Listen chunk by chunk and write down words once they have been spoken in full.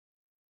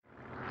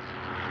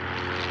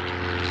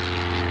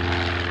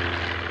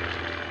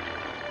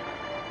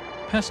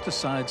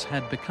Pesticides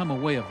had become a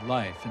way of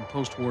life in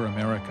post-war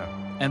America,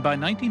 and by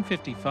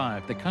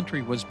 1955, the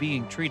country was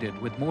being treated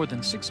with more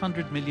than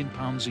 600 million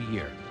pounds a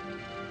year.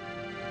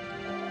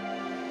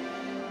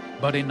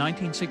 But in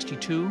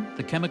 1962,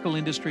 the chemical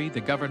industry,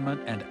 the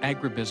government, and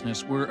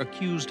agribusiness were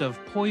accused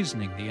of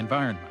poisoning the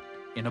environment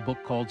in a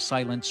book called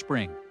Silent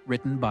Spring,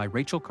 written by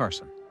Rachel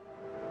Carson.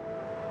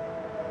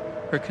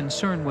 Her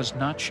concern was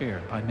not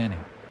shared by many.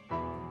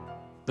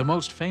 The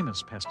most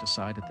famous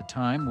pesticide at the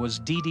time was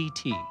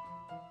DDT.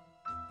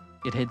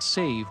 It had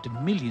saved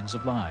millions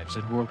of lives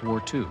in World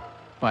War II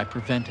by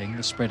preventing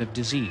the spread of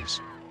disease.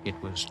 It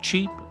was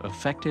cheap,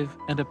 effective,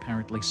 and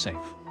apparently safe.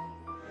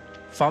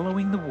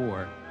 Following the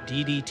war,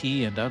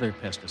 DDT and other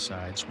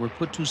pesticides were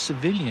put to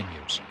civilian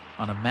use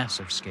on a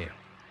massive scale.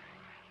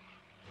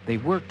 They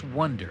worked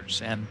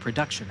wonders and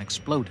production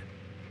exploded.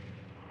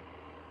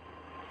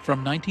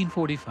 From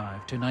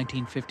 1945 to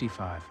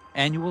 1955,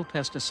 annual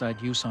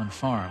pesticide use on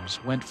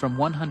farms went from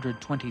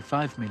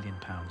 125 million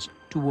pounds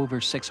to over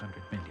 600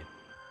 million.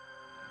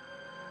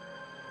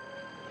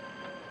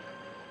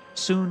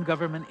 Soon,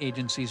 government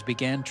agencies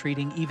began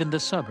treating even the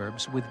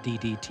suburbs with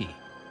DDT.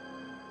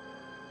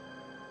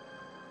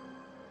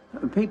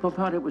 People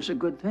thought it was a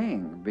good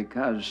thing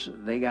because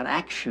they got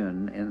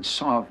action in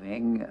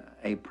solving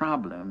a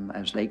problem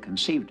as they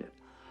conceived it.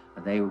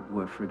 They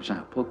were, for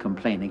example,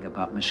 complaining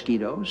about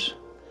mosquitoes,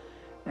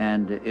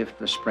 and if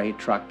the spray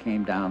truck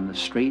came down the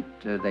street,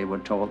 they were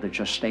told to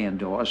just stay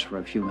indoors for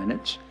a few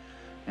minutes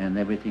and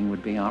everything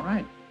would be all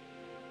right.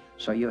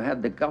 So you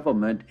had the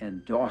government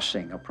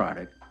endorsing a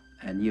product,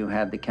 and you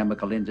had the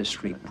chemical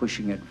industry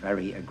pushing it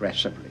very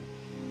aggressively.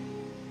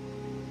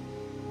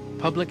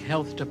 Public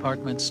health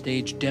departments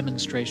staged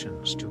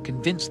demonstrations to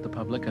convince the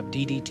public of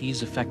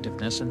DDT's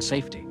effectiveness and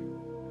safety.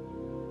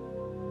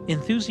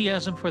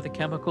 Enthusiasm for the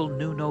chemical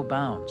knew no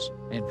bounds,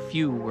 and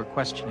few were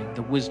questioning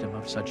the wisdom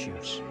of such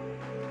use.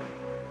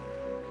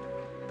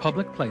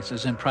 Public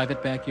places and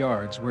private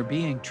backyards were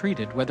being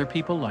treated whether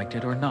people liked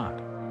it or not.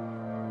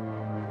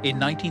 In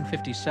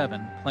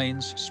 1957,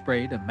 planes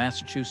sprayed a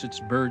Massachusetts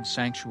bird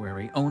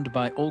sanctuary owned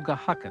by Olga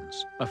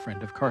Huckins, a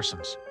friend of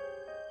Carson's.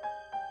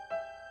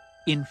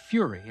 In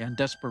fury and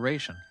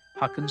desperation,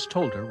 Huckins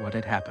told her what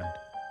had happened.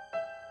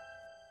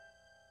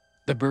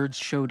 The birds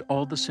showed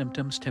all the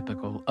symptoms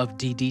typical of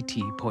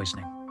DDT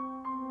poisoning.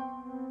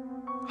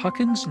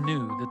 Huckins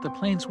knew that the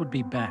planes would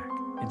be back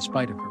in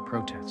spite of her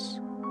protests.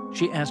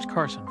 She asked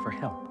Carson for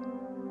help.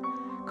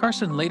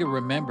 Carson later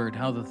remembered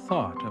how the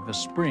thought of a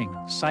spring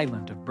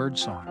silent of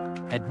birdsong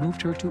had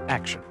moved her to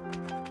action.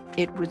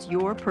 It was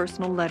your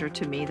personal letter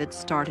to me that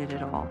started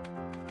it all.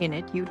 In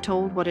it, you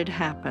told what had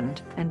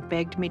happened and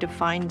begged me to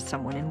find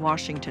someone in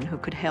Washington who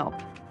could help.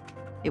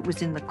 It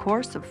was in the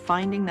course of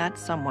finding that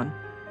someone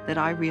that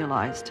I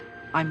realized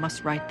I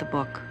must write the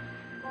book.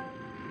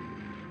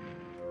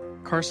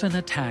 Carson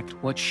attacked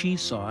what she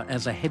saw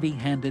as a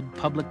heavy-handed,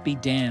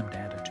 public-be-damned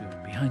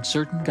attitude behind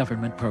certain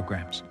government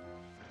programs.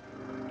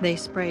 They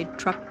sprayed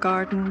truck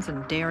gardens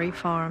and dairy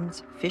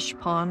farms, fish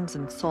ponds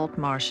and salt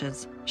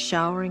marshes,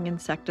 showering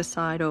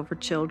insecticide over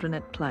children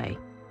at play.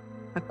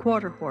 A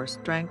quarter horse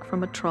drank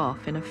from a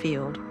trough in a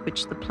field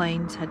which the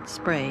planes had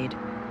sprayed.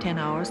 10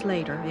 hours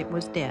later, it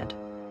was dead.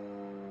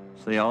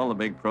 See, all the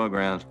big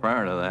programs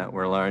prior to that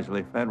were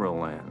largely federal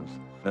lands.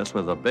 This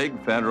was a big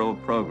federal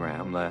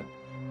program that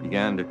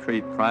began to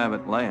treat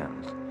private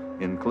lands,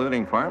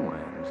 including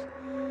farmlands.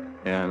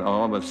 And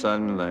all of a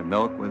sudden, the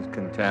milk was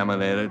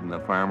contaminated and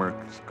the farmers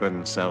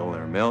couldn't sell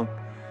their milk.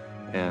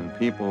 And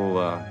people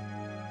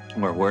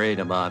were worried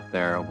about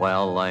their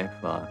wildlife.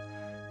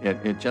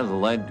 It just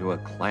led to a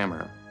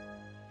clamor.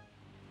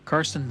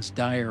 Carson's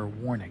dire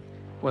warning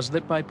was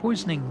that by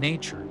poisoning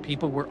nature,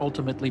 people were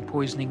ultimately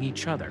poisoning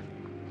each other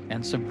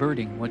and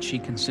subverting what she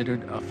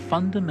considered a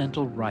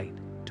fundamental right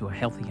to a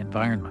healthy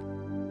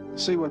environment.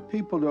 See, what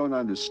people don't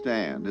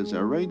understand is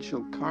that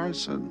Rachel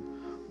Carson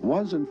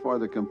wasn't for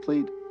the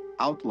complete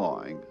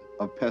outlawing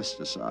of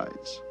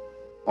pesticides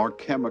or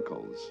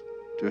chemicals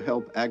to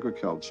help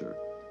agriculture.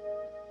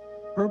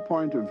 Her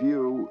point of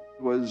view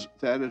was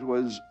that it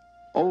was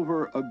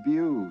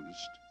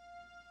over-abused,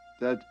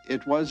 that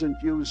it wasn't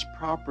used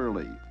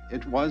properly,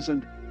 it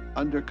wasn't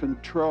under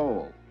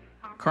control.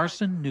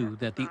 Carson knew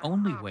that the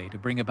only way to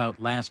bring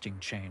about lasting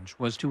change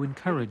was to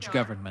encourage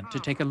government to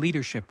take a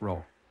leadership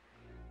role.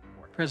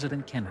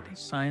 President Kennedy's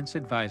Science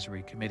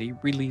Advisory Committee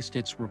released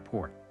its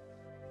report.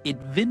 It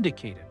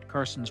vindicated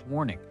Carson's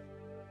warning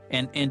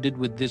and ended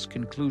with this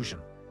conclusion.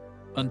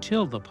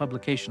 Until the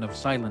publication of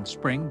Silent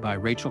Spring by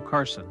Rachel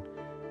Carson,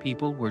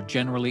 people were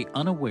generally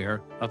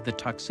unaware of the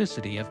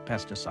toxicity of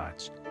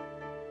pesticides.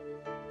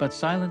 But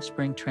Silent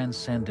Spring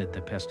transcended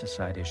the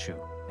pesticide issue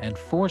and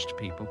forced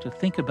people to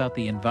think about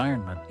the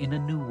environment in a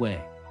new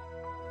way.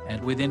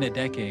 And within a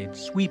decade,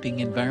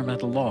 sweeping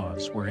environmental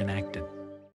laws were enacted.